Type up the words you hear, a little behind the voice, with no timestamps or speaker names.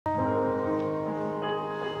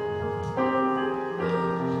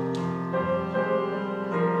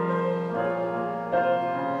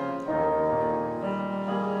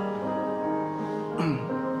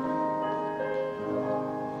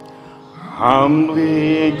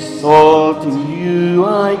Humbly exalting you,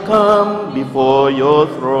 I come before your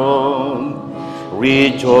throne.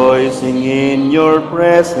 Rejoicing in your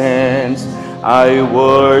presence, I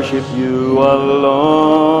worship you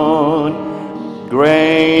alone.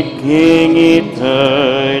 Great King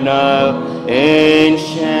eternal,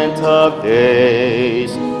 Ancient of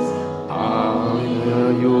days, I know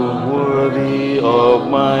you're worthy of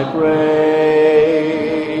my praise.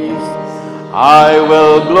 I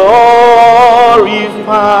will glorify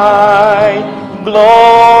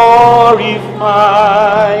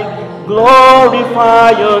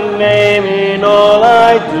your name in all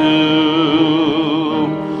I do.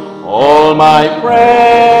 All my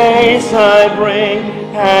praise I bring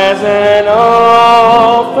as an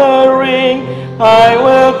offering. I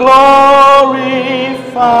will glorify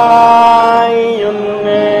your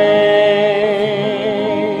name.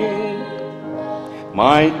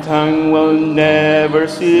 My tongue will never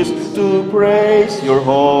cease to praise your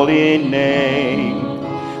holy name.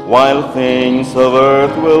 While things of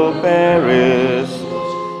earth will perish,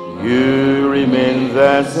 you remain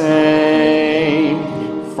the same.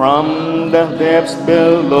 From the depths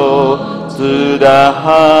below to the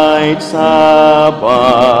heights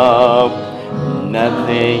above,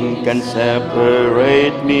 nothing can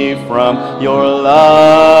separate me from your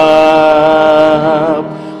love.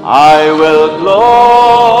 I will glorify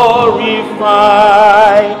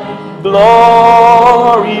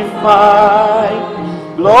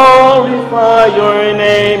your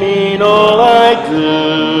name in all I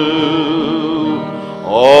do.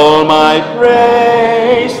 All my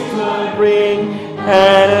praise to bring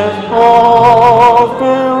and an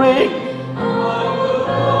offering.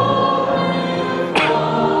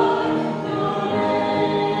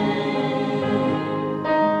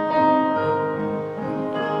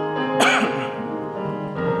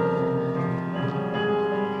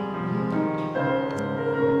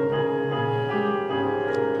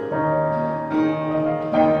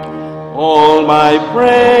 All my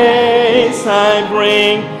praise I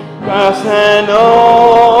bring as an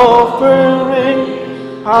offering.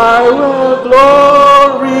 I will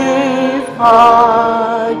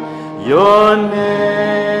glorify your name.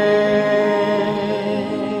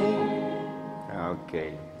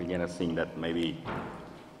 Okay, we're gonna sing that maybe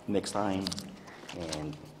next time.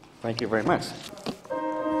 And thank you very much.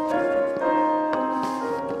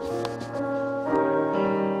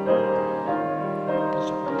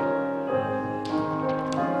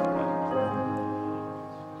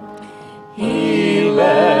 He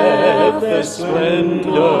left the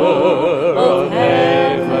splendor of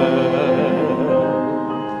heaven,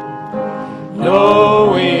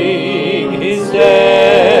 knowing his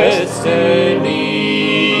destiny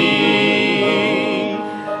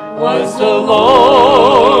was the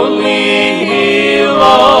lonely hill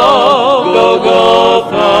of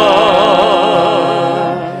Golgotha,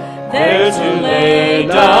 there to lay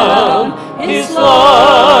down his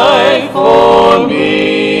life for me.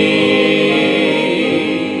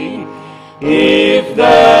 If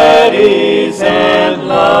that isn't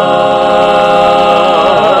love,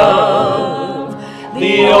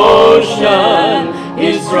 the ocean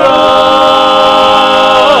is dry.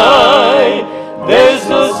 There's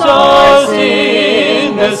no stars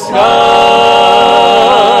in the sky,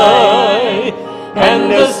 and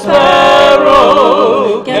the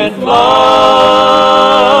sparrow can fly.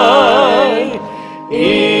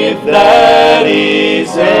 If that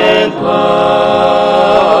isn't love,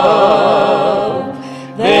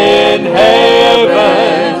 then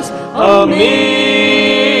heaven's a myth.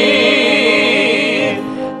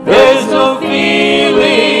 There's no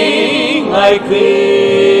feeling like this.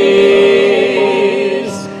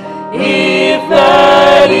 If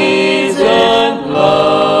that isn't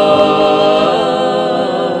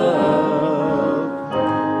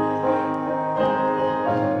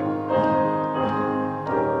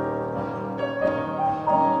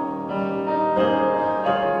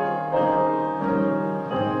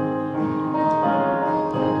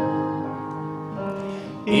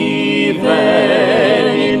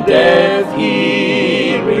even in death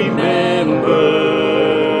he remembered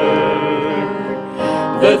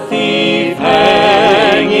the thief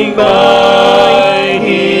hanging by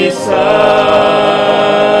his side.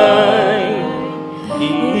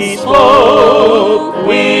 He spoke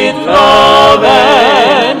with love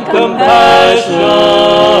and compassion.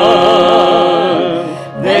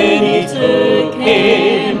 Then he took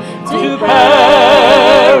him to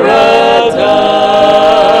paradise.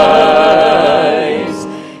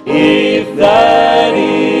 If that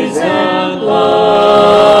isn't love,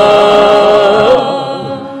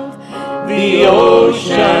 the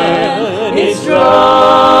ocean is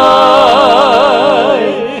dry.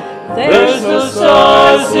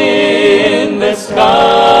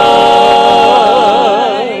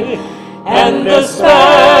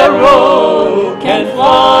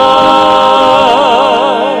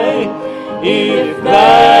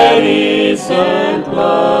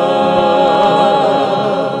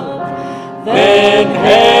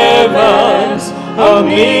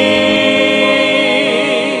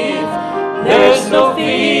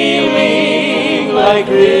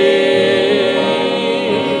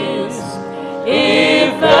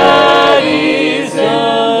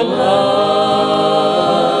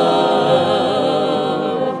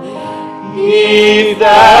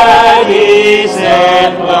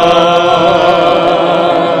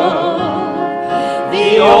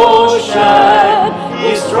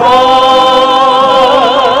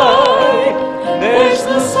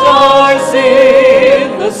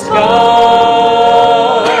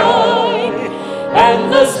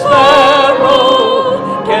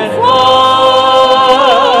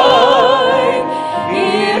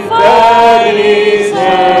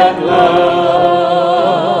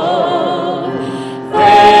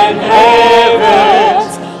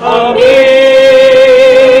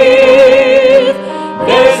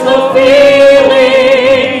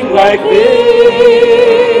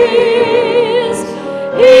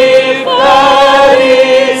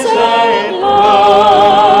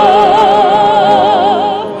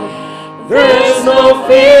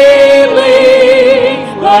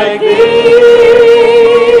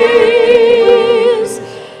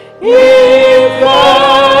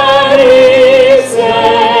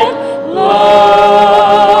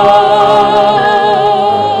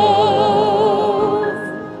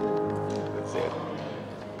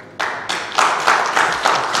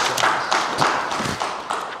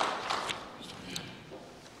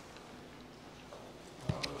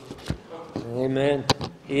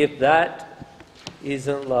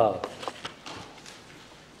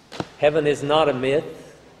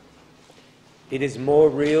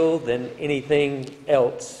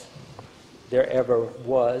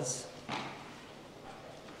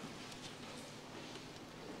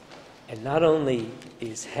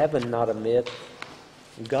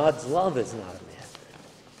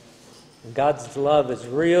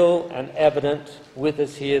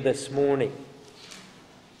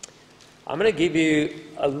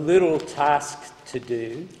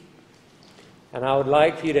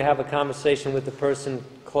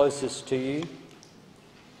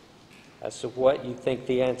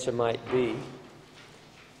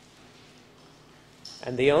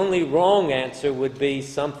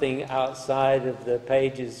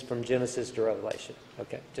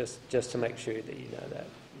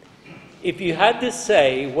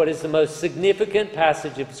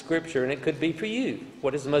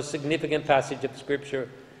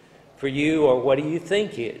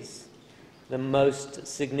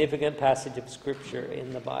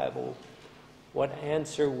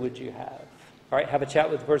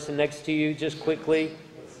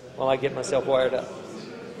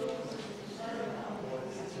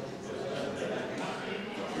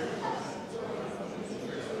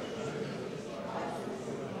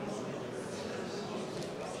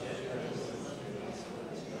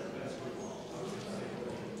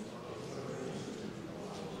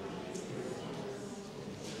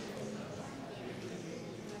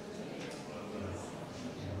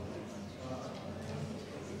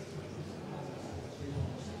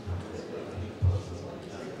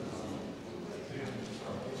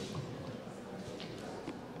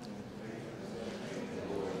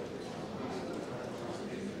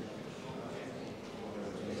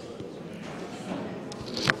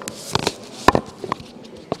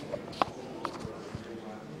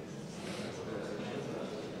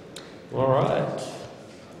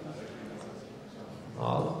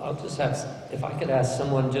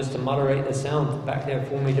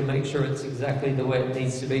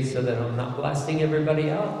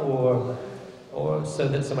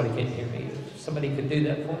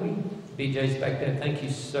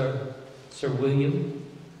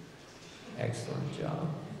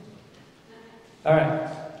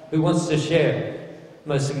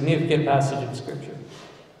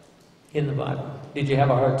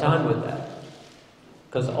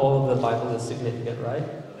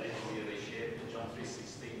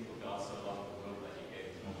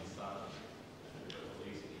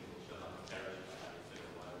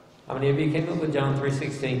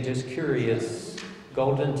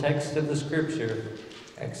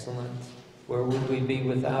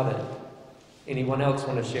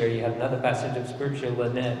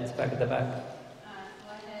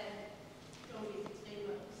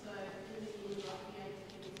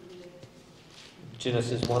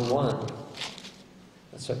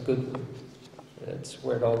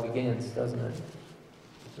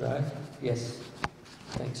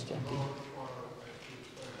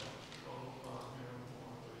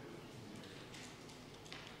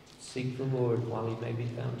 Seek the Lord while he may be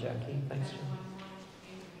found. Jackie, thanks, John.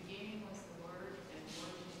 In the beginning was the Word, and the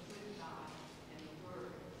Word was with God, and the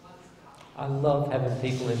Word was God. I love having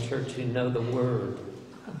people in church who know the Word.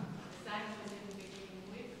 The same was in the beginning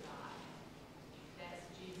with God. That's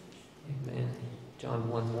Jesus. Amen. John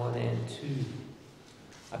 1:1 and 2,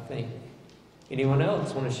 I think. Anyone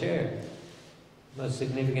else want to share? Most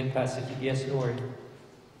significant passage? Yes, Nori.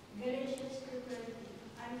 Galatians 2:20.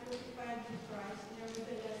 I am crucified with Christ,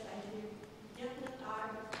 nevertheless I live. Yet not I,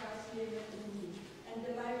 but Christ liveth in me. And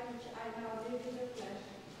the life which I now live in the flesh,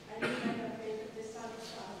 I live by the faith of the Son of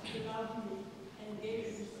God, who loved me and gave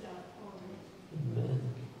himself for me. Amen.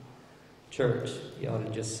 Church, you ought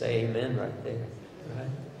to just say amen right there.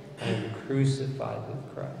 Right? I am crucified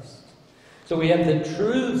with Christ. So we have the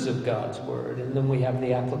truths of God's Word, and then we have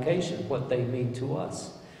the application, what they mean to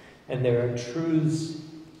us. And there are truths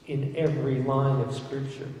in every line of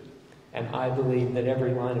Scripture. And I believe that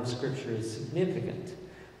every line of Scripture is significant.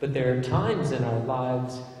 But there are times in our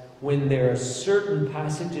lives when there are certain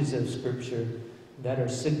passages of Scripture that are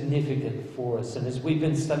significant for us. And as we've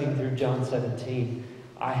been studying through John 17,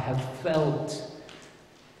 I have felt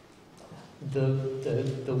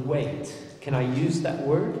the weight. Can I use that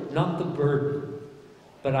word? Not the burden,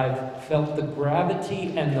 but I've felt the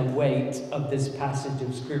gravity and the weight of this passage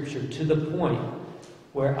of Scripture to the point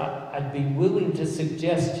where I'd be willing to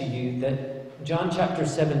suggest to you that John chapter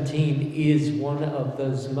 17 is one of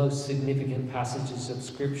those most significant passages of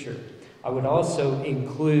Scripture. I would also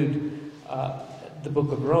include the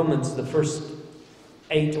book of Romans, the first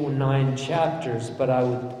 8 or 9 chapters, but I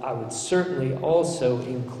would certainly also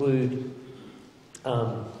include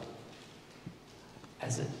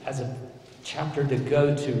as a chapter to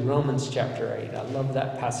go to, Romans chapter 8. I love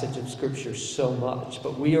that passage of Scripture so much.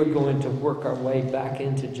 But we are going to work our way back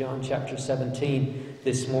into John chapter 17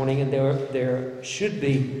 this morning, and there should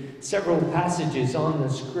be several passages on the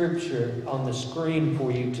Scripture on the screen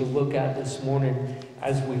for you to look at this morning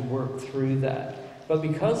as we work through that. But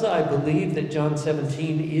because I believe that John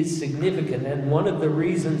 17 is significant, and one of the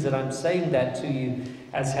reasons that I'm saying that to you,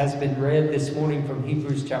 as has been read this morning from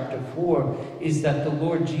Hebrews chapter 4, is that the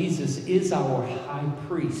Lord Jesus is our high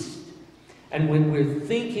priest. And when we're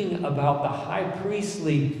thinking about the high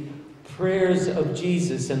priestly prayers of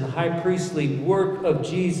Jesus and the high priestly work of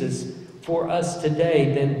Jesus for us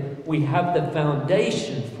today, then we have the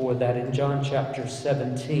foundation for that in John chapter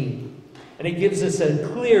 17. And it gives us a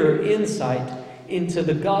clear insight into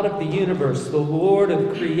the God of the universe, the Lord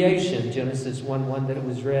of creation, Genesis 1:1 that it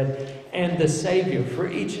was read, and the Savior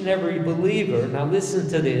for each and every believer. Now listen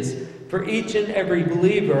to this. For each and every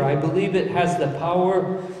believer, I believe it has the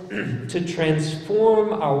power to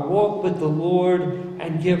transform our walk with the Lord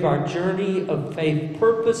and give our journey of faith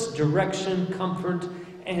purpose, direction, comfort,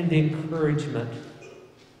 and encouragement.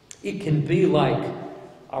 It can be like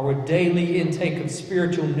our daily intake of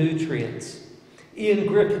spiritual nutrients. Ian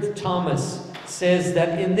Griffith Thomas says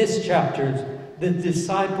that in this chapter, the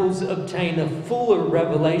disciples obtain a fuller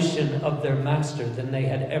revelation of their master than they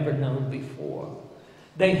had ever known before.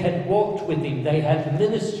 They had walked with him, they had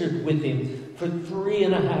ministered with him for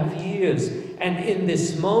 3.5 years. And in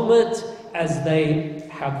this moment, as they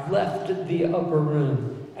have left the upper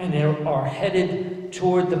room and are headed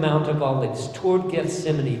toward the Mount of Olives, toward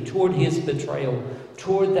Gethsemane, toward his betrayal,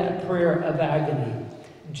 toward that prayer of agony,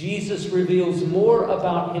 Jesus reveals more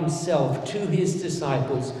about himself to his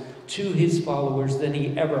disciples, to his followers, than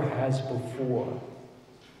he ever has before.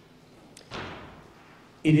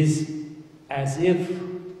 It is as if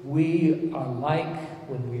we are like,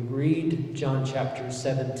 when we read John chapter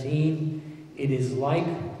 17, it is like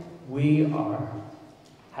we are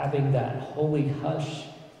having that holy hush,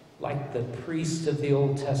 like the priest of the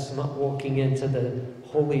Old Testament walking into the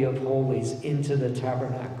Holy of Holies, into the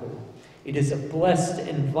tabernacle. It is a blessed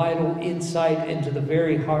and vital insight into the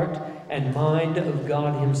very heart and mind of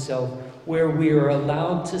God himself, where we are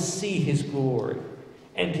allowed to see his glory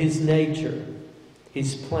and his nature,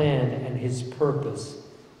 his plan and his purpose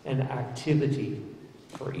and activity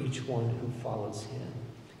for each one who follows him.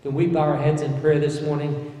 Can we bow our heads in prayer this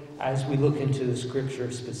morning as we look into the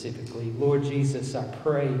Scripture specifically? Lord Jesus, I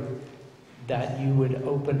pray that you would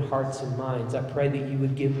open hearts and minds. I pray that you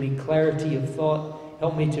would give me clarity of thought.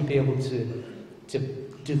 Help me to be able to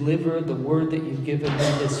deliver the word that you've given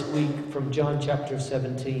me this week from John chapter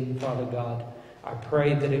 17, Father God. I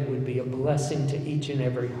pray that it would be a blessing to each and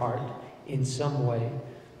every heart in some way,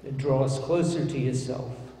 and draw us closer to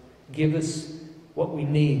yourself. Give us what we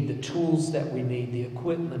need, the tools that we need, the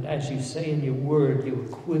equipment. As you say in your word, you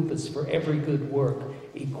equip us for every good work.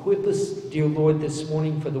 Equip us, dear Lord, this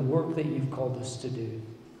morning for the work that you've called us to do.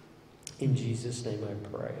 In Jesus' name I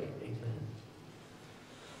pray. Amen.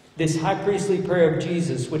 This high priestly prayer of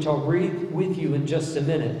Jesus, which I'll read with you in just a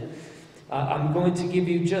minute, I'm going to give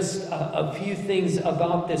you just a few things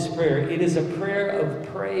about this prayer. It is a prayer of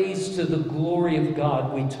praise to the glory of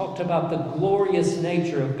God. We talked about the glorious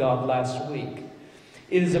nature of God last week.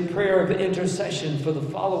 It is a prayer of intercession for the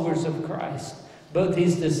followers of Christ, both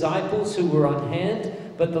his disciples who were on hand,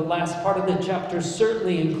 but the last part of the chapter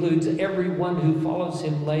certainly includes everyone who follows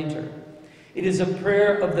him later. It is a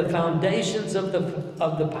prayer of the foundations of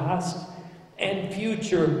the past and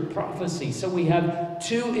future prophecy. So we have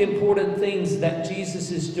two important things that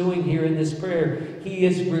Jesus is doing here in this prayer. He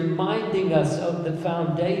is reminding us of the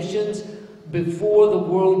foundations before the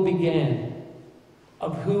world began,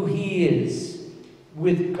 of who he is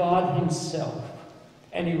with God himself.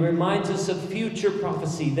 And he reminds us of future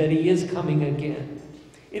prophecy, that he is coming again.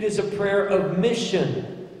 It is a prayer of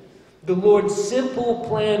mission. The Lord's simple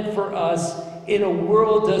plan for us in a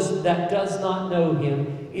world that does not know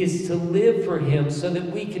him is to live for him so that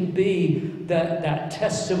we can be that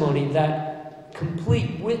testimony, that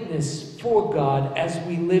complete witness for God as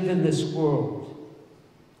we live in this world.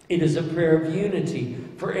 It is a prayer of unity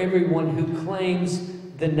for everyone who claims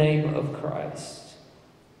the name of Christ.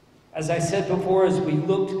 As I said before, as we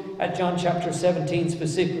looked at John chapter 17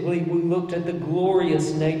 specifically, we looked at the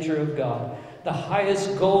glorious nature of God. The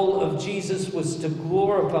highest goal of Jesus was to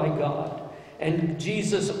glorify God. And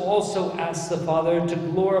Jesus also asked the Father to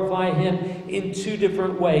glorify him in two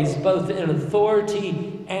different ways, both in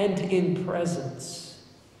authority and in presence.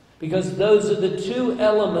 Because those are the two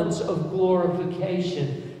elements of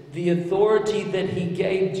glorification. The authority that he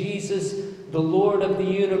gave Jesus, the Lord of the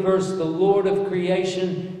universe, the Lord of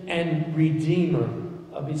creation, and Redeemer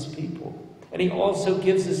of his people. And he also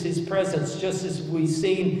gives us his presence, just as we've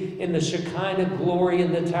seen in the Shekinah glory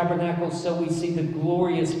in the tabernacle, so we see the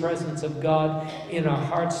glorious presence of God in our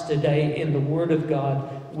hearts today, in the Word of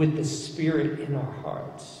God, with the Spirit in our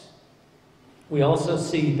hearts. We also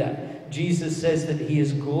see that Jesus says that he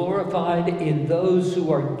is glorified in those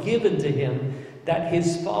who are given to him, that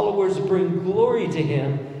his followers bring glory to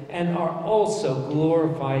him and are also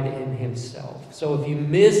glorified in himself. So if you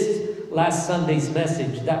missed last Sunday's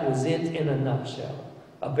message, that was it in a nutshell.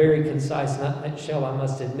 A very concise nutshell, I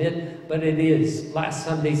must admit, but it is last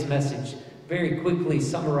Sunday's message, very quickly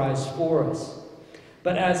summarized for us.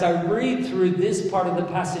 But as I read through this part of the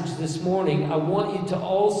passage this morning, I want you to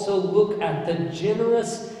also look at the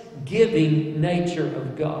generous giving nature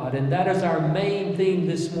of God. And that is our main theme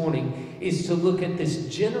this morning, is to look at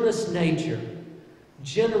this generous nature,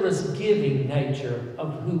 generous giving nature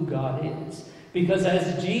of who God is. Because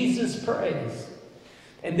as Jesus prays,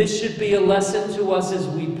 and this should be a lesson to us as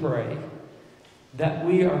we pray, that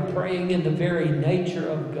we are praying in the very nature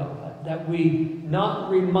of God, that we not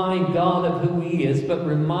remind God of who he is, but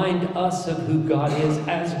remind us of who God is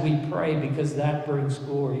as we pray, because that brings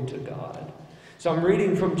glory to God. So I'm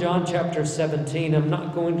reading from John chapter 17. I'm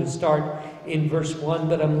not going to start in verse 1,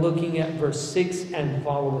 but I'm looking at verse 6 and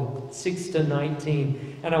following, 6 to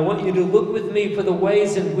 19. And I want you to look with me for the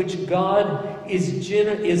ways in which God is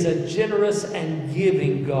a generous and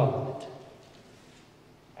giving God.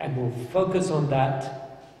 And we'll focus on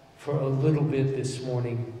that for a little bit this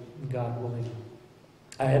morning, God willing.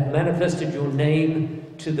 I have manifested your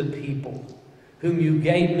name to the people, whom you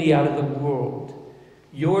gave me out of the world.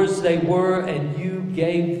 Yours they were, and you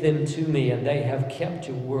gave them to me, and they have kept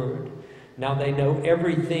your word. Now they know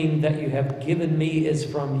everything that you have given me is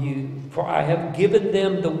from you. For I have given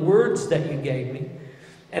them the words that you gave me,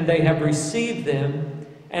 and they have received them,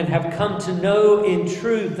 and have come to know in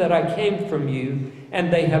truth that I came from you,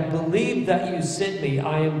 and they have believed that you sent me.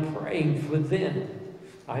 I am praying for them.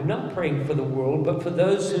 I am not praying for the world, but for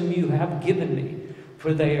those whom you have given me,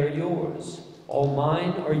 for they are yours. All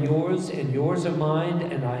mine are yours, and yours are mine,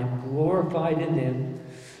 and I am glorified in them.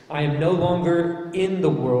 I am no longer in the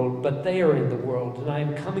world, but they are in the world, and I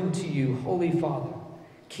am coming to you, Holy Father.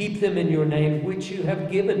 Keep them in your name, which you have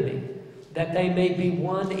given me, that they may be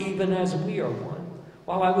one even as we are one.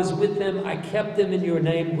 While I was with them, I kept them in your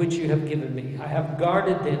name, which you have given me. I have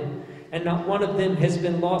guarded them, and not one of them has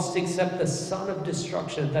been lost except the son of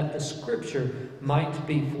destruction, that the scripture might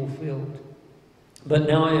be fulfilled. But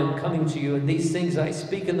now I am coming to you, and these things I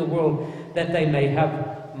speak in the world, that they may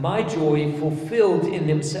have my joy fulfilled in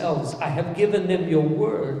themselves. I have given them your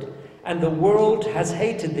word, and the world has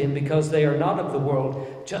hated them because they are not of the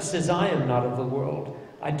world, just as I am not of the world.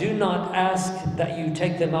 I do not ask that you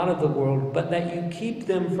take them out of the world, but that you keep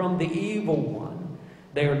them from the evil one.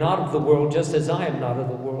 They are not of the world, just as I am not of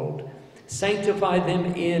the world. Sanctify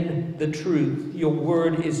them in the truth. Your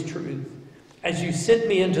word is truth. As you sent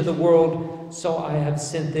me into the world, so I have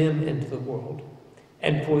sent them into the world.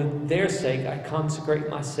 And for their sake I consecrate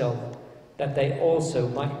myself, that they also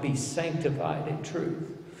might be sanctified in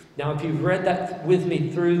truth. Now, if you've read that with me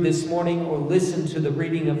through this morning or listened to the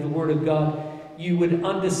reading of the Word of God, you would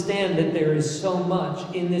understand that there is so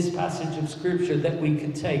much in this passage of Scripture that we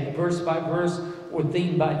could take verse by verse or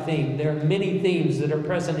theme by theme. There are many themes that are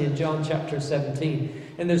present in John chapter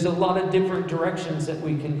 17, and there's a lot of different directions that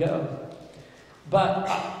we can go. But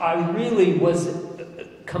I really was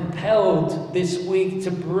compelled this week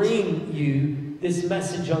to bring you this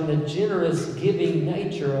message on the generous giving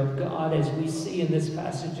nature of God as we see in this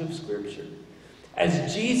passage of Scripture.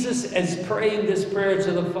 As Jesus is praying this prayer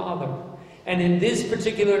to the Father, and in this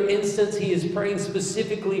particular instance he is praying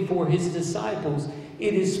specifically for his disciples,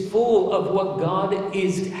 it is full of what God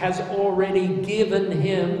has already given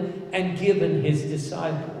him and given his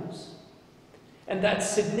disciples. And that's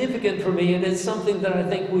significant for me, and it's something that I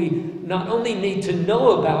think we not only need to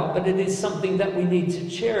know about, but it is something that we need to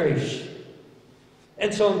cherish.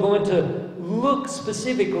 And so I'm going to look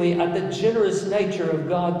specifically at the generous nature of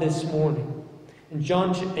God this morning. In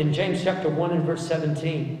James chapter 1 and verse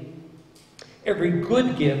 17, every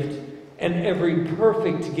good gift and every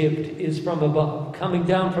perfect gift is from above, coming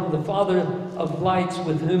down from the Father of lights,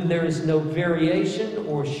 with whom there is no variation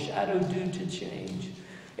or shadow due to change.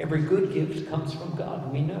 Every good gift comes from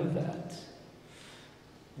God. We know that.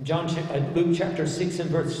 Luke chapter 6 and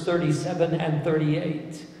verse 37 and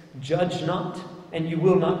 38. Judge not, and you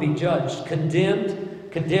will not be judged.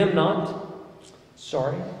 Condemn not,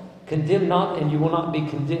 and you will not be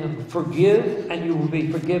condemned. Forgive, and you will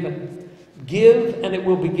be forgiven. Give, and it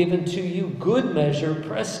will be given to you. Good measure,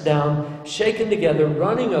 pressed down, shaken together,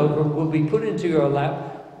 running over, will be put into your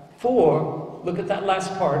lap. For, look at that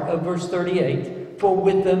last part of verse 38, for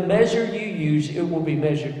with the measure you use, it will be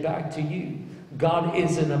measured back to you. God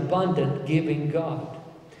is an abundant giving God.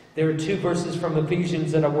 There are two verses from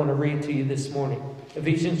Ephesians that I want to read to you this morning.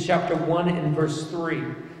 Ephesians chapter 1 and verse 3.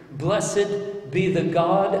 Blessed be the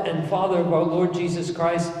God and Father of our Lord Jesus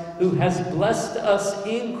Christ, who has blessed us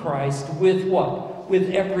in Christ with what?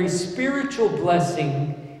 With every spiritual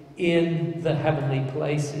blessing in the heavenly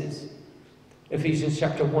places. Ephesians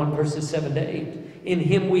chapter 1 verses 7 to 8. In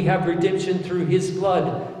him we have redemption through his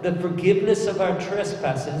blood, the forgiveness of our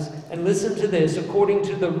trespasses. And listen to this, according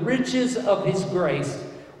to the riches of his grace,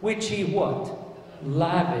 which he what?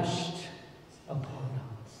 Lavished upon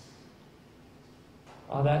us.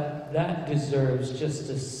 Oh, that deserves just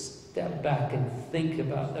to step back and think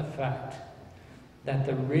about the fact that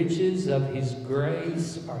the riches of his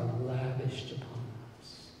grace are lavished upon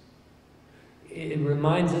us. It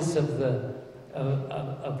reminds us of the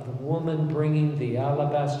woman bringing the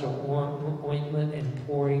alabaster ointment and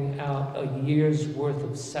pouring out a year's worth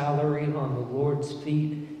of salary on the Lord's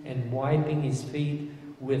feet and wiping his feet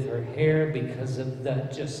with her hair because of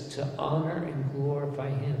that, just to honor and glorify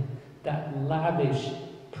him. That lavish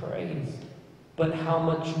praise. But how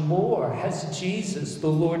much more has Jesus, the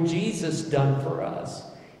Lord Jesus, done for us?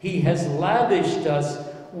 He has lavished us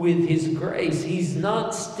with his grace. He's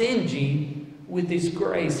not stingy with his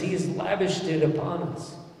grace. He has lavished it upon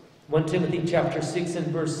us. 1 Timothy chapter 6 and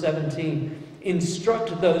verse 17.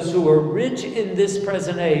 Instruct those who are rich in the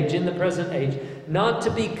present age, not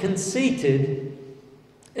to be conceited,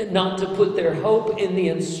 and not to put their hope in the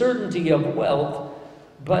uncertainty of wealth,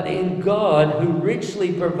 but in God, who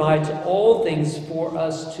richly provides all things for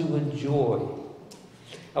us to enjoy.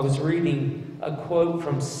 I was reading a quote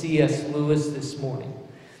from C.S. Lewis this morning.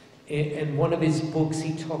 In one of his books,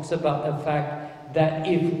 he talks about the fact that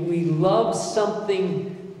if we love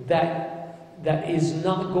something that is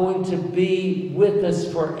not going to be with us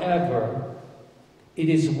forever, it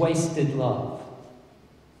is wasted love.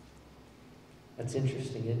 That's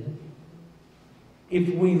interesting, isn't it?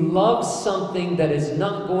 If we love something that is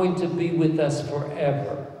not going to be with us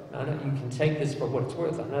forever, I know you can take this for what it's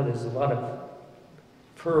worth. I know there's a lot of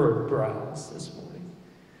furrowed brows this morning.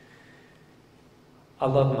 I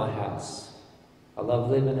love my house. I love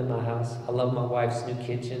living in my house. I love my wife's new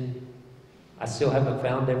kitchen. I still haven't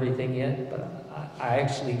found everything yet, but I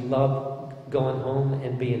actually love going home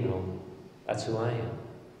and being home. That's who I am.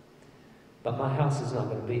 But my house is not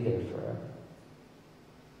going to be there forever.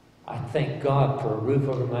 I thank God for a roof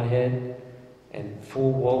over my head and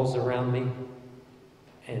four walls around me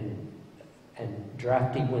and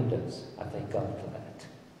drafty windows. I thank God for that.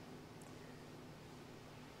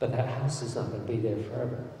 But that house is not going to be there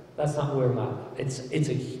forever. That's not where it's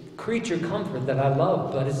a creature comfort that I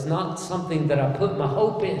love, but it's not something that I put my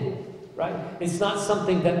hope in, right? It's not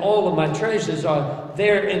something that all of my treasures are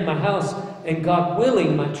there in my house. and God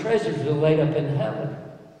willing, my treasures are laid up in heaven.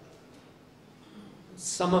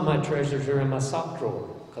 Some of my treasures are in my sock drawer,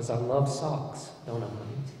 because I love socks, don't I, honey?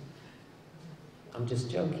 I'm just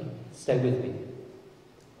joking. Stay with me.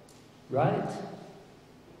 Right?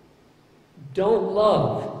 Don't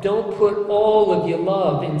put all of your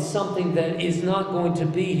love in something that is not going to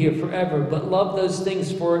be here forever, but love those things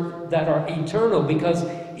that are eternal, because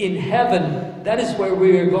in heaven, that is where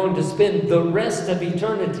we are going to spend the rest of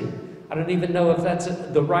eternity. I don't even know if that's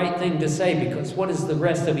the right thing to say, because what is the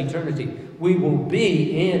rest of eternity? We will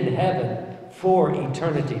be in heaven for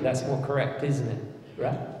eternity. That's more correct, isn't it?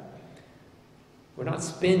 Right? We're not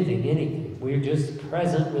spending anything. We're just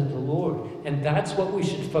present with the Lord. And that's what we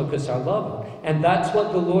should focus our love on. And that's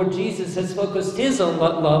what the Lord Jesus has focused his own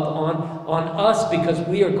love on us, because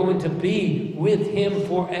we are going to be with him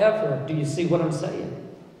forever. Do you see what I'm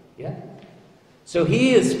saying? Yeah? So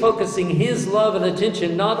he is focusing his love and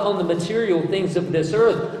attention not on the material things of this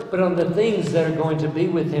earth, but on the things that are going to be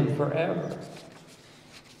with him forever.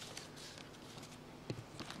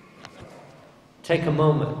 Take a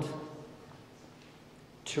moment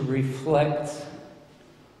to reflect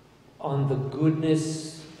on the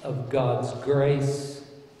goodness of God's grace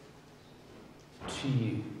to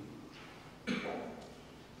you.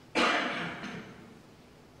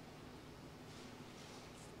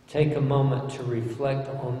 Take a moment to reflect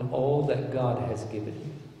on all that God has given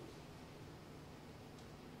you.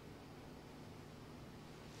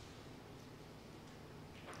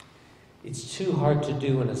 It's too hard to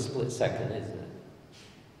do in a split second, isn't it?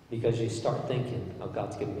 Because you start thinking, oh,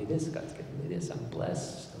 God's given me this, God's given me this, I'm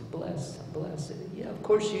blessed, I'm blessed, I'm blessed. Yeah, of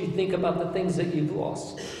course you think about the things that you've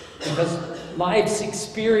lost, because life's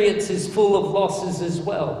experience is full of losses as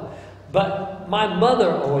well. But my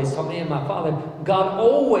mother always taught me, and my father, God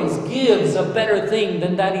always gives a better thing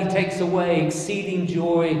than that he takes away, exceeding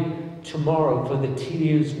joy tomorrow for the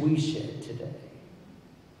tears we shed today.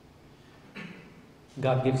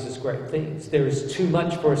 God gives us great things. There is too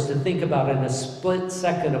much for us to think about in a split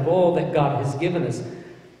second of all that God has given us.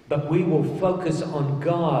 But we will focus on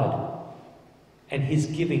God and his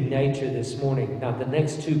giving nature this morning. Now, the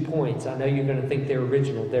next 2 points, I know you're going to think they're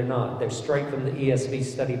original. They're not. They're straight from the ESV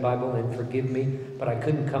Study Bible, and forgive me, but I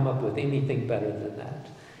couldn't come up with anything better than that.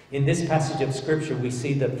 In this passage of Scripture, we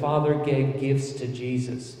see the Father gave gifts to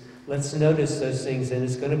Jesus. Let's notice those things, and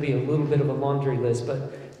it's going to be a little bit of a laundry list,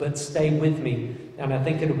 but stay with me. And I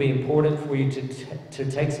think it'll be important for you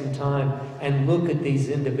to take some time and look at these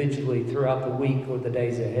individually throughout the week or the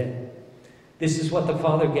days ahead. This is what the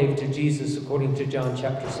Father gave to Jesus according to John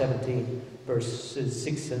chapter 17, verses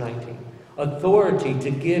 6 to 19. Authority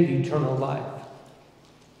to give eternal life.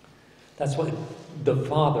 That's what the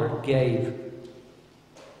Father gave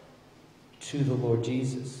to the Lord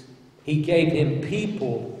Jesus. He gave him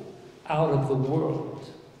people out of the world.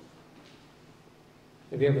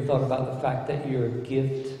 Have you ever thought about the fact that you're a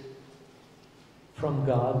gift from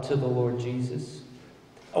God to the Lord Jesus?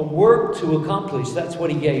 A work to accomplish. That's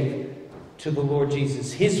what he gave to the Lord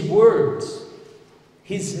Jesus. His words,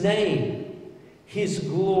 his name, his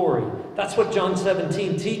glory. That's what John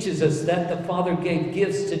 17 teaches us, that the Father gave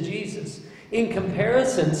gifts to Jesus. In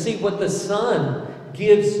comparison, see what the Son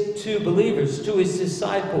gives to believers, to his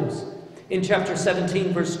disciples. In chapter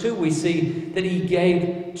 17, verse 2, we see that he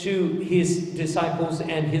gave to his disciples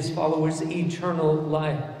and his followers eternal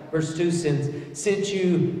life. Verse 2 says, since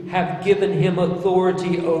you have given him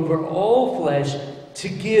authority over all flesh to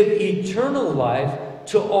give eternal life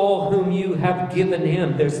to all whom you have given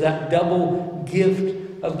him. There's that double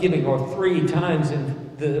gift of giving, or 3 times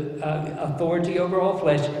in the authority over all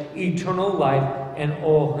flesh, eternal life, and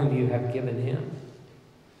all whom you have given him.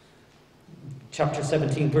 Chapter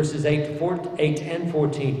 17, verses 8 and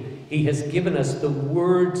 14. He has given us the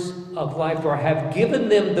words of life, or have given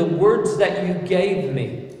them the words that you gave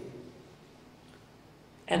me.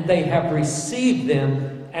 And they have received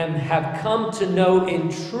them and have come to know in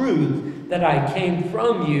truth that I came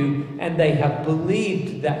from you, and they have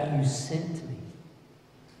believed that you sent me.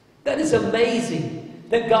 That is amazing,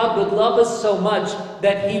 that God would love us so much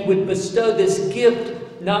that he would bestow this gift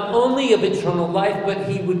not only of eternal life, but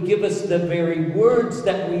he would give us the very words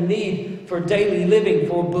that we need for daily living,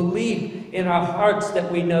 for belief in our hearts,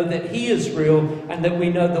 that we know that he is real, and that we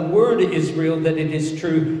know the word is real, that it is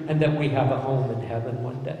true, and that we have a home in heaven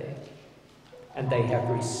one day. And they have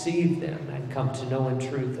received them and come to know in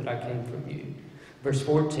truth that I came from you. Verse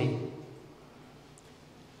 14,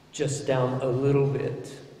 just down a little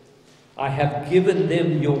bit. I have given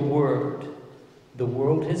them your word. The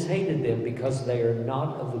world has hated them because they are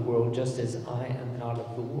not of the world, just as I am not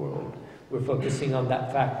of the world. We're focusing on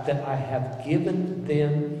that fact that I have given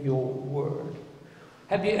them your word.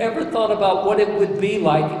 Have you ever thought about what it would be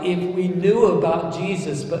like if we knew about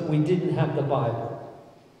Jesus but we didn't have the Bible?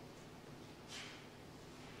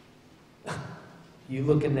 You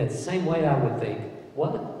look in that same way I would think.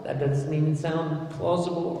 What? That doesn't even sound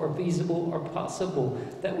plausible or feasible or possible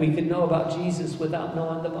that we could know about Jesus without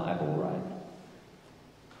knowing the Bible, right?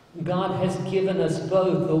 God has given us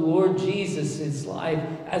both the Lord Jesus' life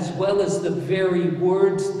as well as the very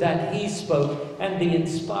words that he spoke and the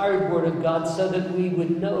inspired word of God so that we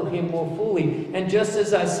would know him more fully. And just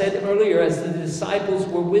as I said earlier, as the disciples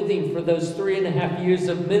were with him for those 3.5 years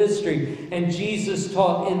of ministry, and Jesus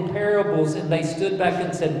taught in parables, and they stood back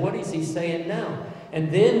and said, what is he saying now? And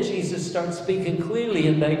then Jesus starts speaking clearly,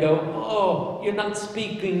 and they go, oh, you're not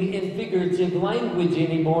speaking in figurative language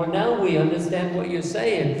anymore. Now we understand what you're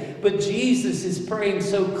saying. But Jesus is praying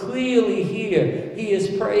so clearly here. He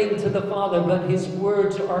is praying to the Father, but his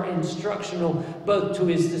words are instructional both to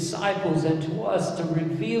his disciples and to us to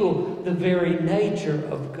reveal the very nature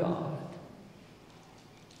of God.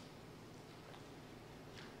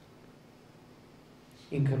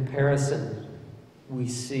 In comparison, we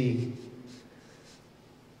see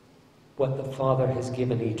what the Father has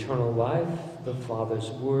given: eternal life, the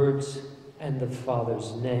Father's words, and the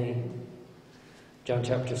Father's name. John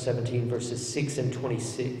chapter 17, verses 6 and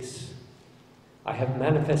 26. I have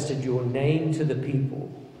manifested your name to the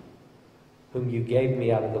people whom you gave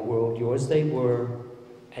me out of the world. Yours they were,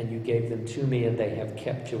 and you gave them to me, and they have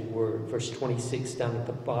kept your word. Verse 26 down at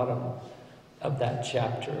the bottom of that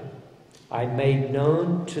chapter. I made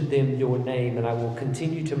known to them your name, and I will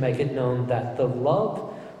continue to make it known, that the love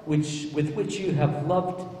with which you have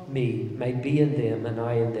loved me may be in them and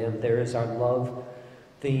I in them. There is our love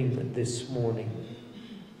theme this morning.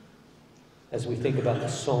 As we think about the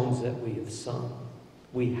songs that we have sung,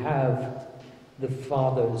 we have the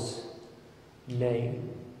Father's name.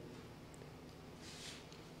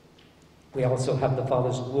 We also have the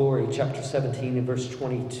Father's glory, chapter 17 and verse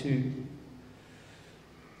 22.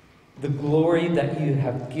 The glory that you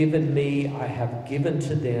have given me, I have given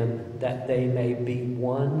to them, that they may be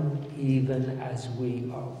one, even as we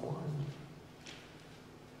are one.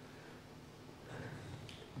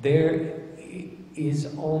 There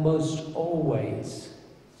is almost always,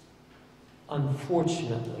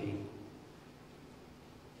 unfortunately,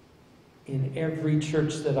 in every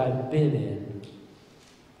church that I've been in,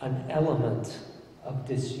 an element of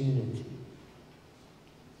disunity.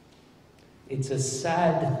 It's a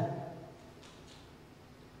sad,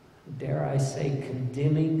 dare I say,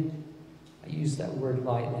 condemning, I use that word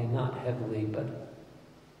lightly, not heavily, but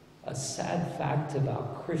a sad fact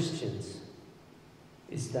about Christians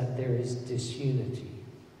is that there is disunity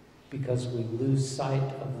because we lose sight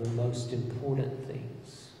of the most important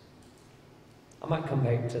things. I might come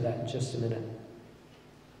back to that in just a minute.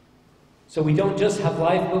 So we don't just have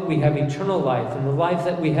life, but we have eternal life. And the life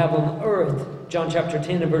that we have on earth, John chapter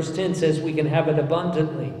 10 and verse 10 says we can have it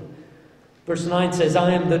abundantly. Verse 9 says,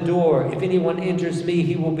 I am the door. If anyone enters me,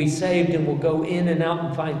 he will be saved and will go in and out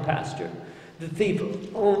and find pasture. The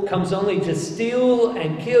thief comes only to steal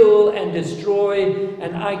and kill and destroy,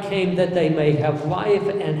 and I came that they may have life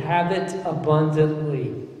and have it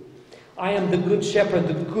abundantly. I am the good shepherd.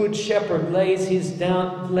 The good shepherd lays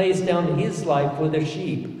down his life for the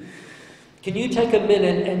sheep. Can you take a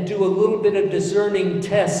minute and do a little bit of discerning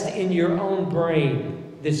test in your own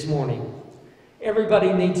brain this morning?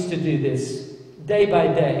 Everybody needs to do this day by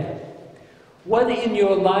day. What in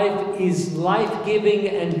your life is life-giving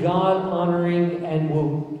and God-honoring and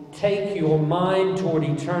will take your mind toward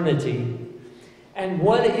eternity? And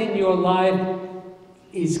what in your life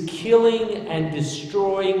is killing and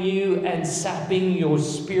destroying you and sapping your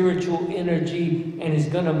spiritual energy and is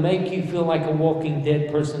going to make you feel like a walking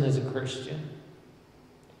dead person as a Christian?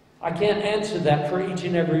 I can't answer that for each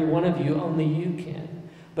and every one of you, only you can.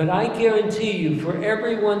 But I guarantee you, for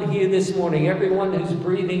everyone here this morning, everyone who's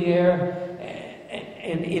breathing air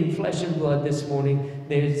and in flesh and blood this morning,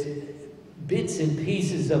 there's bits and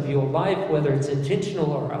pieces of your life, whether it's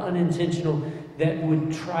intentional or unintentional, that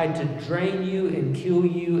would try to drain you and kill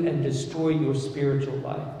you and destroy your spiritual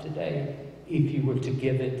life today if you were to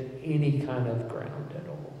give it any kind of ground at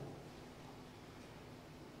all.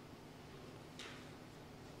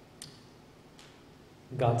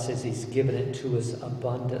 God says he's given it to us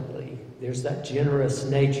abundantly. There's that generous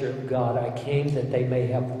nature of God. I came that they may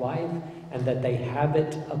have life and that they have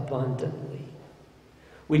it abundantly.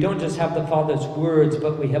 We don't just have the Father's words,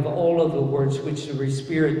 but we have all of the words which the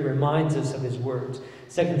Spirit reminds us of his words.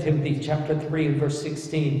 2 Timothy chapter 3 and verse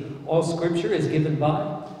 16. All scripture is given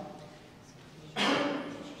by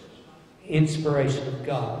inspiration of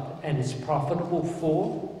God, and is profitable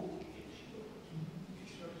for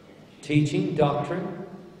teaching, doctrine,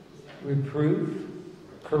 reproof,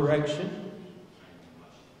 correction,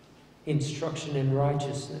 instruction in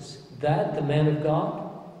righteousness, that the man of God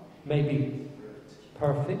may be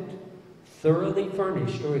perfect, thoroughly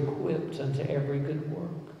furnished or equipped unto every good work.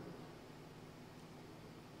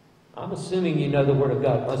 I'm assuming you know the Word of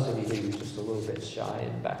God. Most of you do. You're just a little bit shy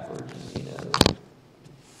and backward, you know.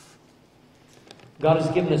 God has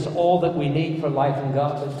given us all that we need for life and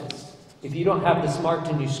godliness. If you don't have this marked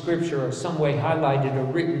in your scripture or some way highlighted or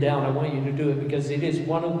written down, I want you to do it, because it is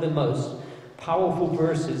one of the most powerful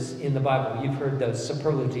verses in the Bible. You've heard those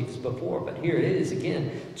superlatives before, but here it is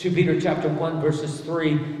again. 2 Peter chapter 1, verses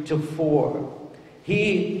 3 to 4.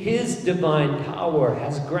 His divine power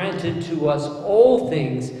has granted to us all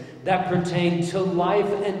things that pertain to life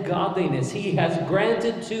and godliness. He has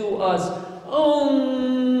granted to us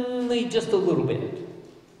only just a little bit.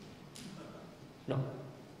 No.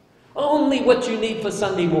 Only what you need for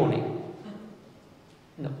Sunday morning.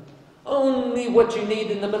 No. Only what you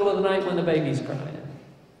need in the middle of the night when the baby's crying.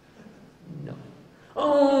 No.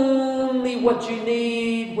 Only what you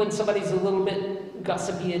need when somebody's a little bit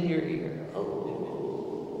gossipy in your ear.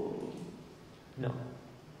 Oh. No.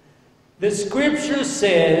 The scripture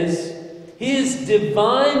says His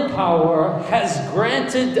divine power has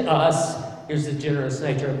granted us, here's the generous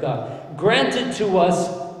nature of God, granted to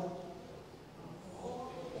us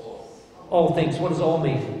all things. What does all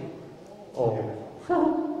mean?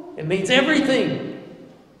 All. It means everything.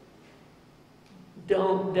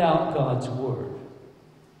 Don't doubt God's word.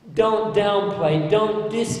 Don't downplay,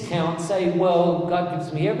 don't discount, say, well, God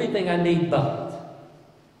gives me everything I need, but.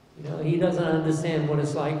 You know, He doesn't understand what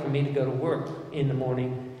it's like for me to go to work in the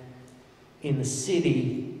morning in the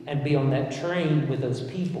city and be on that train with those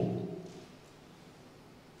people.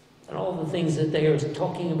 And all the things that they are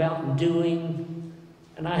talking about and doing.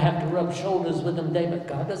 And I have to rub shoulders with them day, but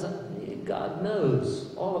God doesn't. God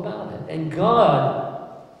knows all about it. And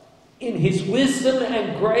God, in His wisdom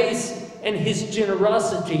and grace and His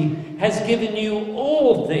generosity, has given you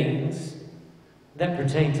all things that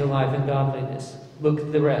pertain to life and godliness. Look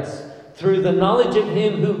at the rest. Through the knowledge of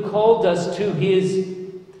Him who called us to His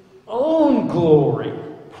own glory.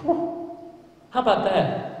 How about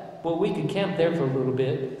that? Well, we could camp there for a little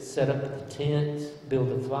bit, set up the tent,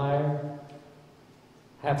 build a fire,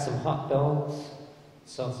 have some hot dogs,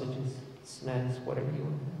 sausages, snacks, whatever you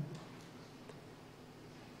want to have.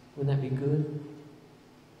 Wouldn't that be good?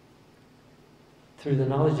 Through the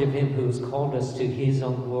knowledge of Him who has called us to His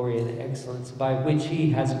own glory and excellence, by which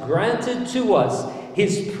He has granted to us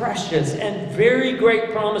His precious and very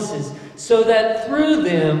great promises, so that through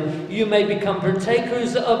them you may become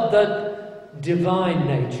partakers of the divine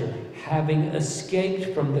nature, having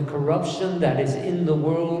escaped from the corruption that is in the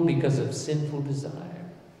world because of sinful desire.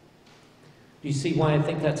 Do you see why I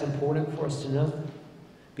think that's important for us to know?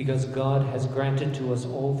 Because God has granted to us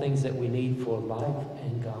all things that we need for life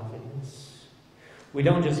and godliness. We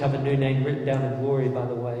don't just have a new name written down in glory, by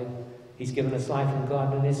the way. He's given us life and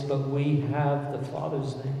godliness, but we have the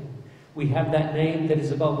Father's name. We have that name that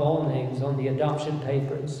is above all names on the adoption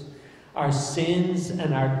papers. Our sins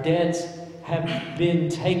and our debts have been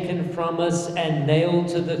taken from us and nailed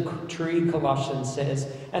to the tree, Colossians says,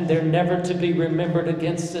 and they're never to be remembered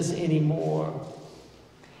against us anymore.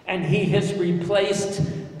 And He has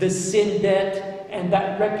replaced the sin debt and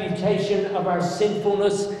that reputation of our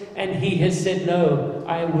sinfulness, and He has said, no,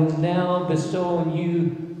 I will now bestow on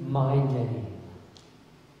you my name.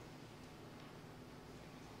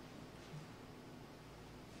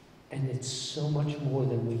 And it's so much more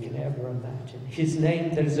than we can ever imagine. His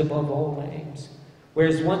name that is above all names.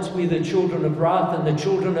 Whereas once we were the children of wrath and the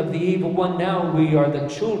children of the evil one, now we are the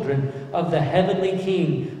children of the heavenly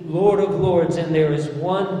King, Lord of lords, and there is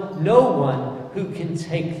no one who can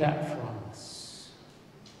take that from us.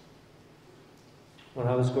 When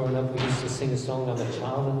I was growing up, we used to sing a song, I'm a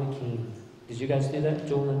child of the King. Did you guys do that,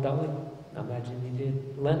 Joel and Dolly? I imagine you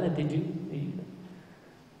did. Lena, did you?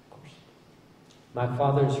 Of course. My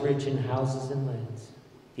Father is rich in houses and lands.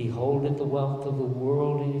 He holdeth the wealth of the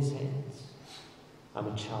world in His hands. I'm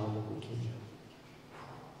a child of the King.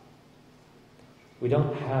 We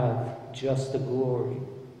don't have just the glory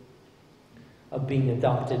of being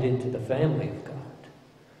adopted into the family of God,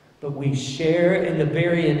 but we share in the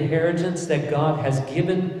very inheritance that God has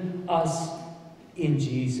given us in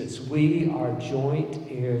Jesus. We are joint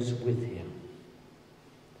heirs with Him.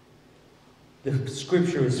 The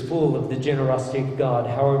scripture is full of the generosity of God.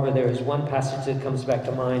 However, there is one passage that comes back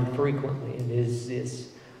to mind frequently, and it is this,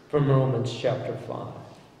 from Romans chapter 5.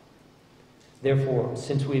 Therefore,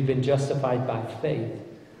 since we have been justified by faith,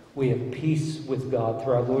 we have peace with God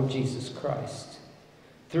through our Lord Jesus Christ.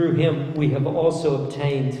 Through him we have also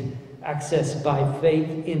obtained access by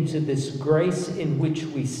faith into this grace in which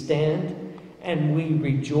we stand, and we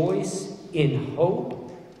rejoice in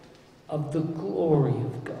hope of the glory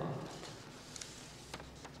of God.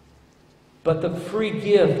 But the free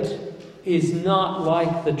gift is not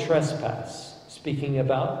like the trespass, speaking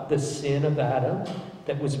about the sin of Adam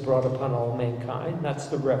that was brought upon all mankind. That's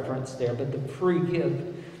the reference there. But the free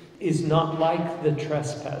gift is not like the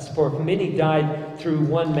trespass. For if many died through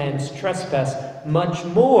one man's trespass, much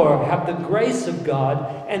more have the grace of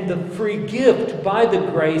God and the free gift by the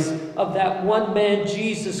grace of that one man,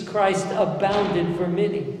 Jesus Christ, abounded for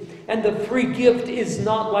many. And the free gift is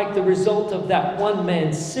not like the result of that one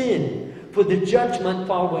man's sin. For the judgment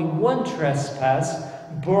following one trespass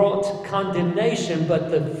brought condemnation,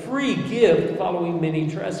 but the free gift following many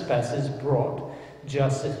trespasses brought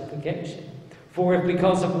justification. For if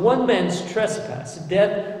because of one man's trespass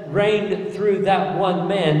death reigned through that one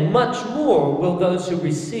man, much more will those who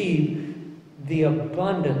receive the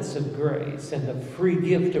abundance of grace and the free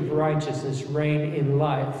gift of righteousness reign in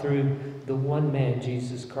life through the one man,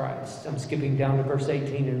 Jesus Christ. I'm skipping down to verse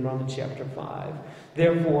 18 in Romans chapter 5.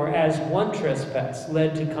 Therefore, as one trespass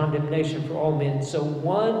led to condemnation for all men, so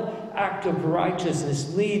one act of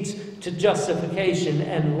righteousness leads to justification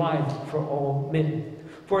and life for all men.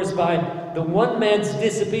 For as by the one man's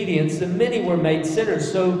disobedience the many were made sinners,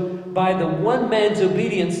 so by the one man's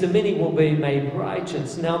obedience the many will be made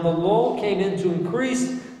righteous. Now the law came in to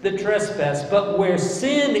increase the trespass, but where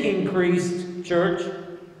sin increased, church,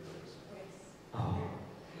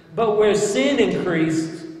 but where sin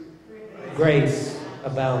increased, grace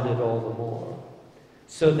abounded all the more.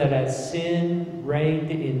 So that as sin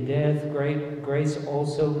reigned in death, grace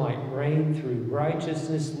also might reign through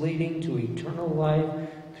righteousness, leading to eternal life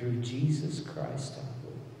through Jesus Christ our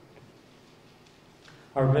Lord.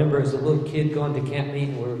 I remember as a little kid going to camp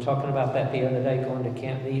meeting. We were talking about that the other day, going to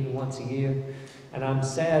camp meeting once a year. And I'm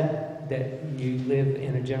sad that you live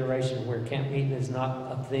in a generation where camp meeting is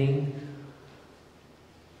not a thing.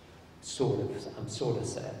 I'm sort of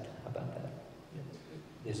sad about that.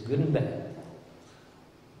 There's good and bad.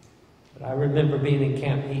 But I remember being in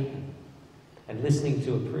camp meeting and listening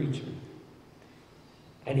to a preacher.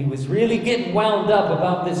 And he was really getting wound up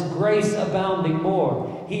about this grace abounding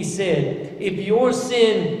more. He said, if your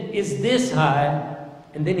sin is this high,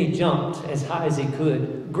 and then he jumped as high as he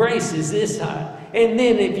could, grace is this high. And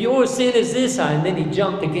then if your sin is this high, and then he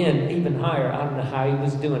jumped again even higher. I don't know how he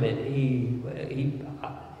was doing it. He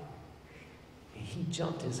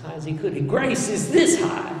jumped as high as he could. Grace is this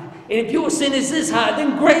high. And if your sin is this high,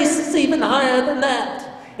 then grace is even higher than that.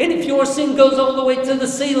 And if your sin goes all the way to the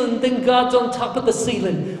ceiling, then God's on top of the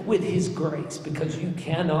ceiling with his grace, because you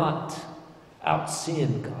cannot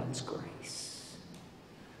out-sin God's grace.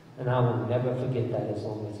 And I will never forget that as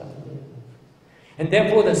long as I live. And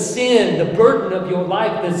therefore the sin, the burden of your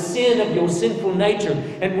life, the sin of your sinful nature,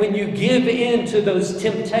 and when you give in to those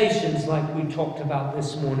temptations like we talked about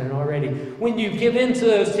this morning already, when you give in to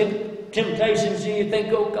those temptations and you think,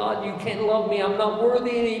 oh God, you can't love me, I'm not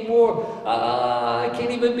worthy anymore, I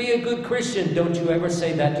can't even be a good Christian. Don't you ever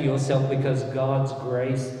say that to yourself, because God's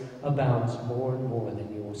grace abounds more and more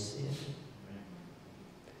than your sin.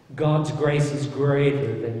 God's grace is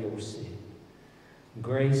greater than your sin.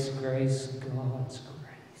 Grace, grace, God's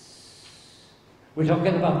grace. We're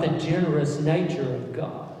talking about the generous nature of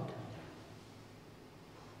God.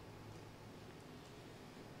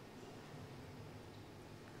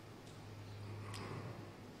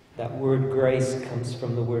 That word grace comes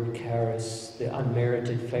from the word charis, the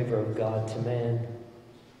unmerited favor of God to man.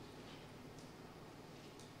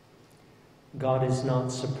 God is not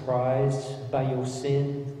surprised by your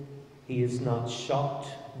sin. He is not shocked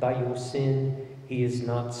by your sin. He is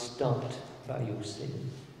not stumped by your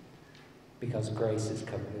sin, because grace has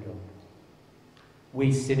covered it all.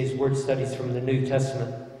 Wuest, in his word studies from the New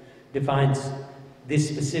Testament, defines this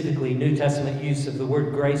specifically, New Testament use of the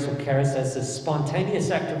word grace or charis, as a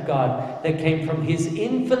spontaneous act of God that came from his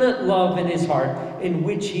infinite love in his heart, in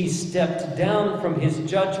which he stepped down from his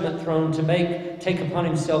judgment throne to take upon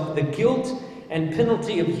himself the guilt and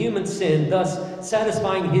penalty of human sin, thus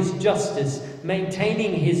satisfying his justice,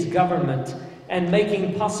 maintaining his government, and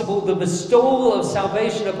making possible the bestowal of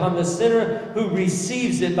salvation upon the sinner who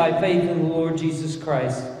receives it by faith in the Lord Jesus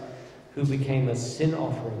Christ, who became a sin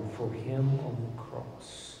offering for him on the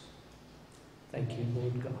cross. Thank you,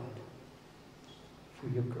 Lord God, for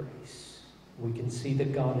your grace. We can see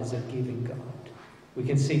that God is a giving God. We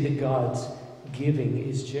can see that God's giving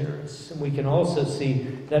is generous. And we can also see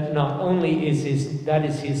that not only is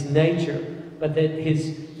his nature, but that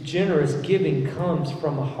his generous giving comes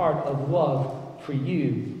from a heart of love for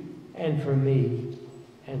you and for me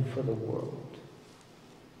and for the world.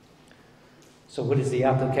 So what is the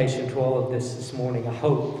application to all of this morning? I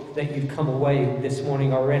hope that you've come away this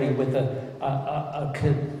morning already with a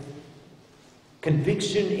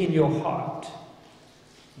conviction in your heart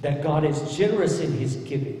that God is generous in his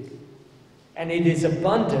giving. And it is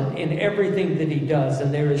abundant in everything that he does.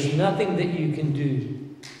 And there is nothing that you can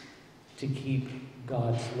do to keep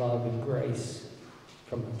God's love and grace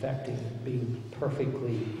from affecting and being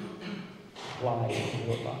perfectly applied in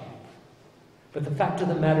your life. But the fact of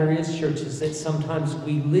the matter is, church, is that sometimes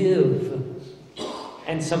we live,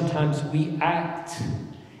 and sometimes we act,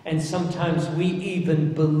 and sometimes we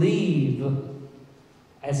even believe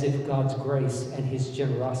as if God's grace and his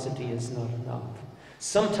generosity is not enough.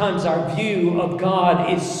 Sometimes our view of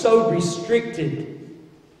God is so restricted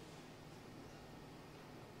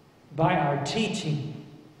by our teaching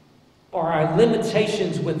or our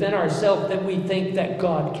limitations within ourselves that we think that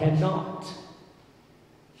God cannot.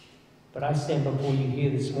 But I stand before you here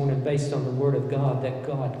this morning based on the Word of God that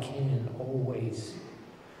God can always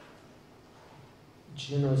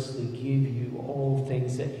generously give you all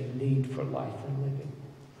things that you need for life and living.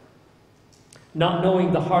 Not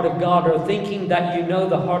knowing the heart of God or thinking that you know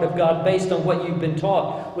the heart of God based on what you've been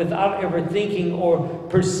taught without ever thinking or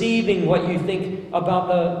perceiving what you think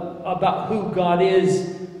about who God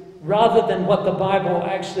is, rather than what the Bible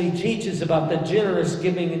actually teaches about the generous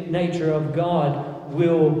giving nature of God,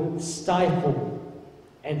 will stifle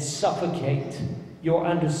and suffocate your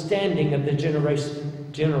understanding of the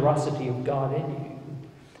generosity of God in you.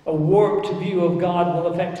 A warped view of God will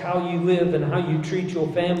affect how you live and how you treat your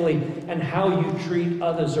family and how you treat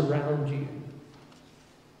others around you.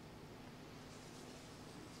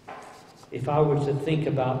 If I were to think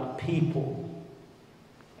about people,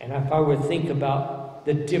 and if I were to think about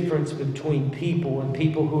the difference between people and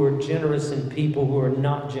people who are generous and people who are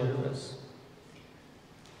not generous.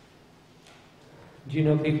 Do you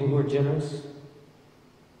know people who are generous?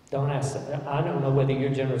 Don't ask that. I don't know whether you're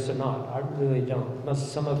generous or not. I really don't.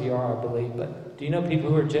 Some of you are, I believe. But do you know people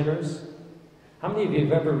who are generous? How many of you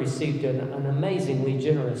have ever received an amazingly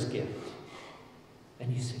generous gift?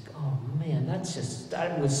 And you think, oh man,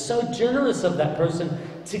 that was so generous of that person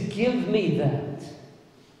to give me that.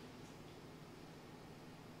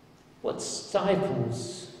 What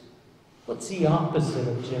stifles? What's the opposite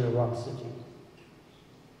of generosity?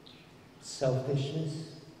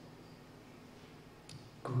 Selfishness,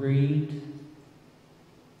 greed.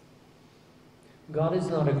 God is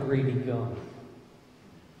not a greedy God.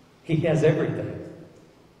 He has everything.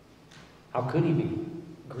 How could he be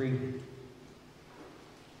greedy?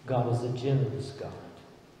 God is a generous God.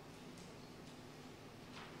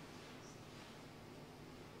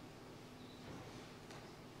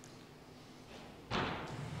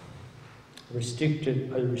 A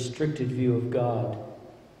restricted view of God,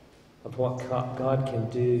 of what God can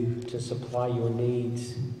do to supply your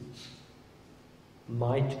needs,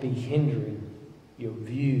 might be hindering your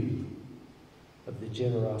view of the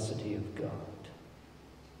generosity of God.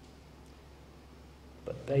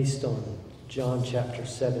 But based on John chapter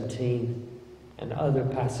 17 and other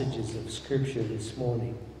passages of Scripture this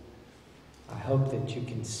morning, I hope that you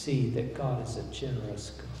can see that God is a generous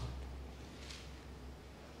God.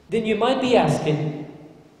 Then you might be asking,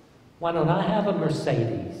 why don't I have a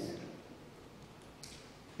Mercedes?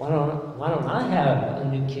 Why don't I have a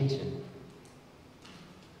new kitchen?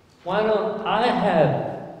 Why don't I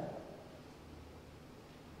have...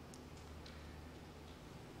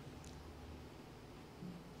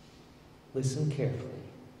 Listen carefully.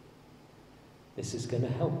 This is going to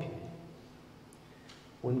help you.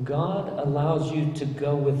 When God allows you to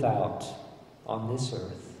go without on this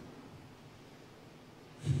earth,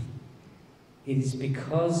 it is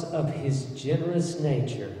because of his generous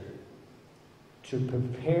nature to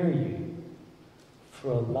prepare you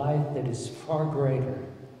for a life that is far greater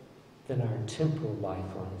than our temporal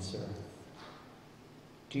life on this earth.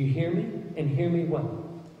 Do you hear me? And hear me well.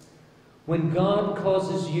 When God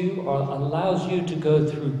causes you or allows you to go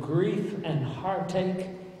through grief and heartache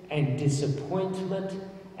and disappointment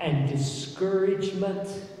and discouragement,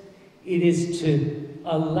 it is to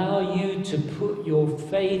allow you to put your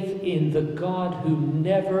faith in the God who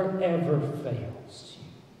never ever fails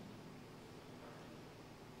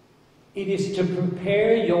you. It is to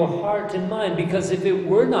prepare your heart and mind, because if it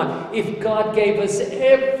were not, if God gave us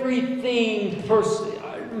everything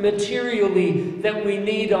materially that we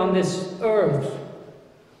need on this earth,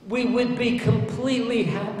 we would be completely completely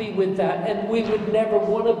happy with that, and we would never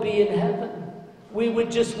want to be in heaven. We would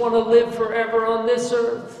just want to live forever on this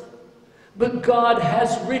earth. But God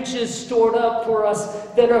has riches stored up for us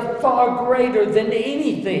that are far greater than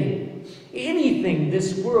anything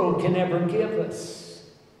this world can ever give us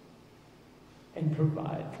and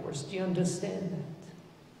provide for us. Do you understand that?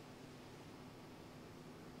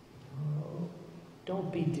 Oh,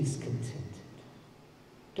 don't be discontented.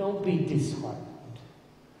 Don't be disheartened.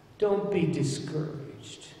 Don't be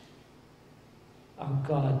discouraged. Our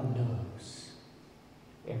God knows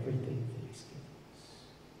everything that He's given us,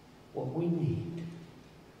 what we need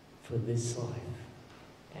for this life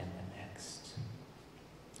and the next.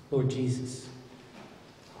 Lord Jesus,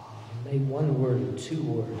 may one word or two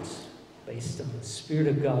words based on the Spirit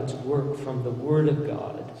of God's work from the Word of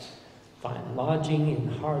God find lodging in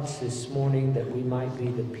hearts this morning, that we might be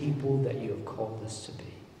the people that you have called us to be.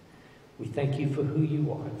 We thank you for who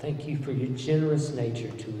you are. Thank you for your generous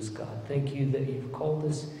nature to us, God. Thank you that you've called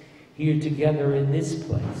us here together in this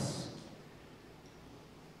place.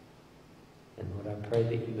 And Lord, I pray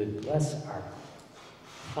that you would bless our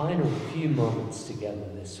final few moments together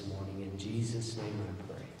this morning. In Jesus' name I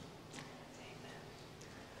pray. Amen.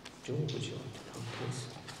 Joel, would you like to come, please?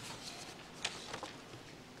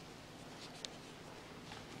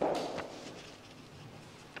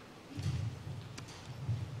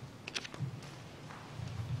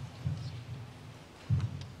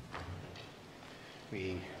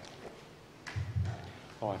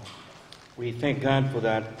 We thank God for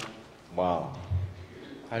that. Wow.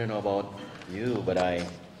 I don't know about you, but I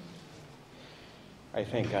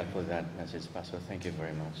thank God for that message, Pastor. Thank you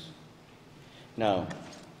very much. Now,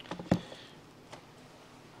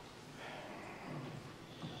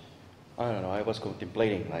 I don't know, I was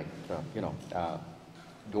contemplating,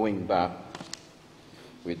 going back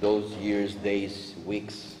with those years, days,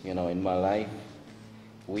 weeks, in my life.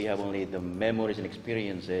 We have only the memories and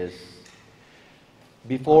experiences.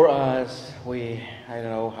 Before us, I don't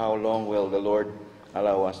know how long will the Lord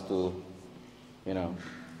allow us to,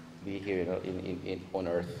 be here on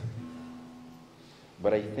earth.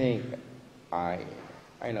 But I think, I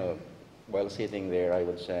know, while sitting there, I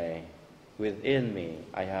would say, within me,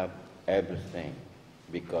 I have everything,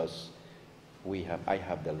 because I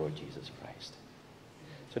have the Lord Jesus Christ.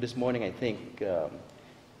 So this morning, I think the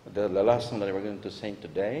last song that we're going to sing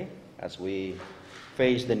today, as we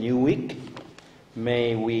face the new week,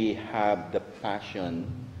 may we have the passion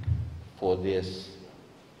for this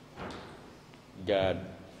God,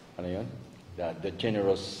 the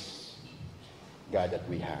generous God that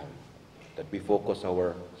we have, that we focus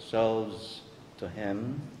ourselves to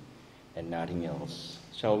Him and nothing else.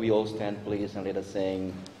 Shall we all stand, please, and let us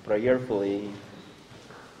sing prayerfully.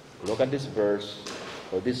 Look at this verse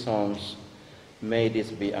or these songs. May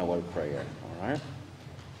this be our prayer. All right?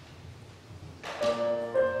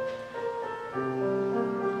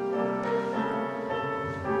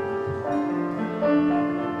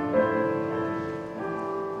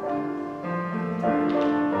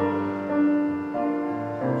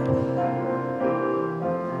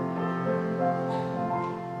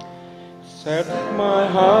 Set my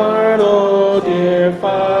heart, oh dear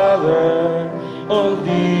Father, on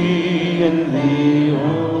Thee and Thee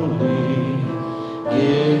only.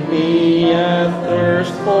 Give me a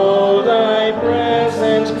thirst for Thy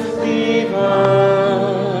presence divine.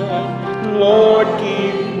 Lord,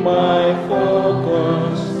 keep my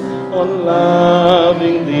focus on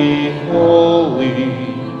loving Thee wholly.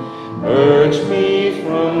 Urge me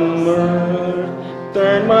from earth,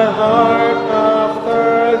 turn my heart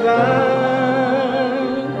after Thine.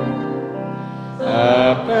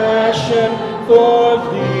 A passion for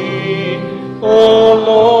Thee, O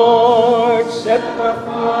Lord, set a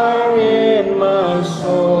fire in my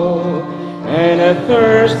soul, and a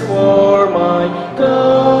thirst for my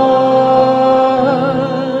God.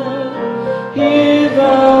 Hear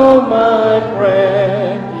Thou my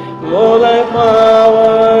prayer, Lord, Thy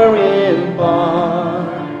power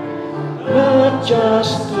impart, not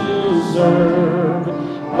just to serve,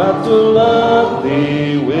 but to love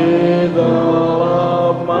Thee with all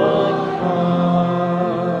of my heart.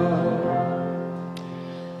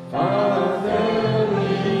 Father,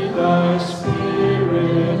 lead Thy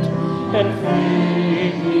Spirit and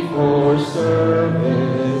feed me for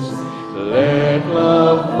service. Let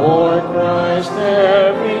love for Christ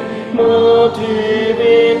every motive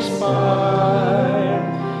inspire.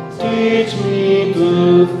 Teach me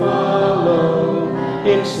to follow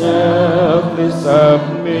in selfless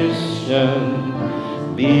submission.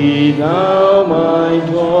 Be Thou my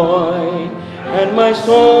joy and my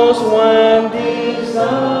soul's one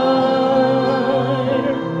desire.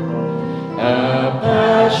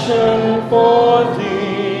 passion for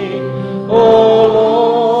thee, O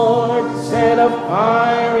Lord, set a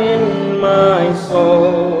fire in my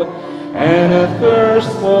soul, and a thirst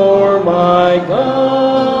for my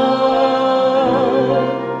God.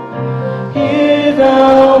 Hear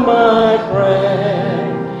thou my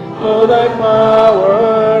prayer, for thy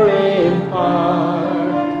power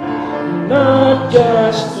impart, not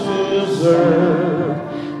just to serve,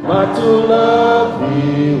 but to love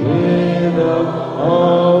thee with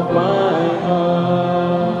all my heart.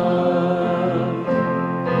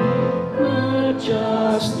 Not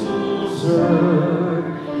just to serve,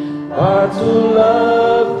 but to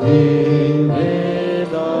love thee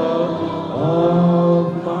with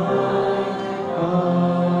all my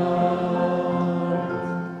heart.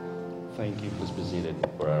 Thank you. Please be seated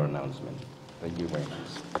for our announcement. Thank you very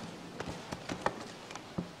much.